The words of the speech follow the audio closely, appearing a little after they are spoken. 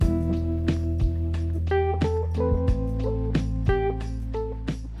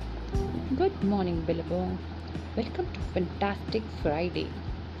Good morning, Billabong. Welcome to Fantastic Friday.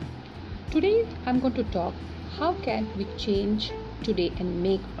 Today I'm going to talk how can we change today and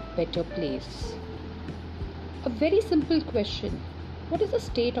make a better place. A very simple question. What is the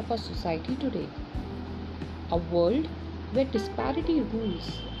state of our society today? A world where disparity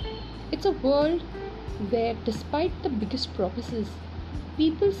rules. It's a world where despite the biggest promises,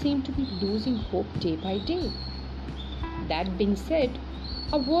 people seem to be losing hope day by day. That being said,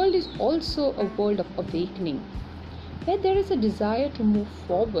 our world is also a world of awakening, where there is a desire to move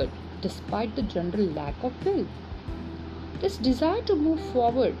forward despite the general lack of will. This desire to move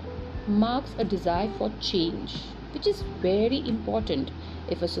forward marks a desire for change, which is very important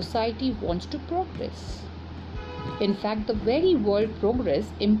if a society wants to progress. In fact, the very word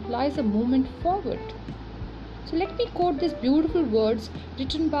progress implies a movement forward. So let me quote these beautiful words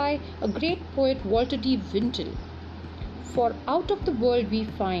written by a great poet, Walter D. Winchell. For out of the world we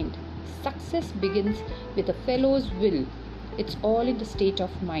find, success begins with a fellow's will. It's all in the state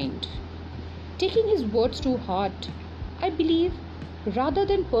of mind. Taking his words to heart, I believe rather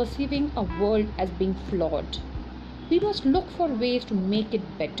than perceiving a world as being flawed, we must look for ways to make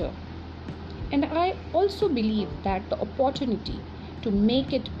it better. And I also believe that the opportunity to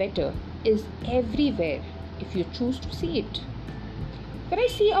make it better is everywhere if you choose to see it. When I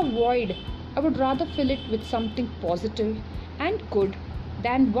see a void, I would rather fill it with something positive and good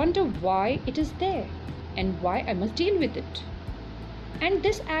than wonder why it is there and why I must deal with it. And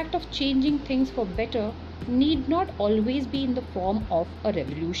this act of changing things for better need not always be in the form of a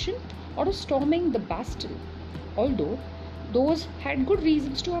revolution or a storming the Bastille, although those had good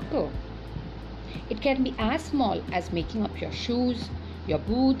reasons to occur. It can be as small as making up your shoes, your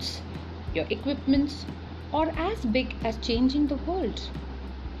boots, your equipments, or as big as changing the world.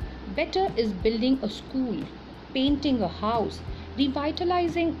 Better is building a school, painting a house,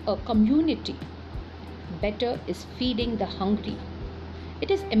 revitalizing a community. Better is feeding the hungry. It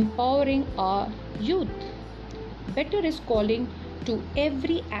is empowering our youth. Better is calling to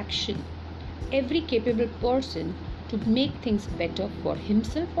every action, every capable person to make things better for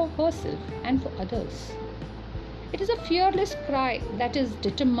himself or herself and for others. It is a fearless cry that is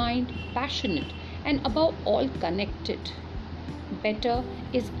determined, passionate, and above all connected. Better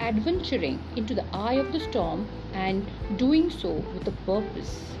is adventuring into the eye of the storm and doing so with a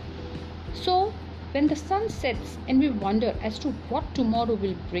purpose. So, when the sun sets and we wonder as to what tomorrow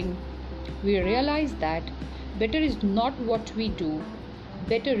will bring, we realize that better is not what we do,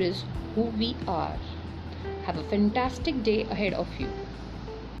 better is who we are. Have a fantastic day ahead of you.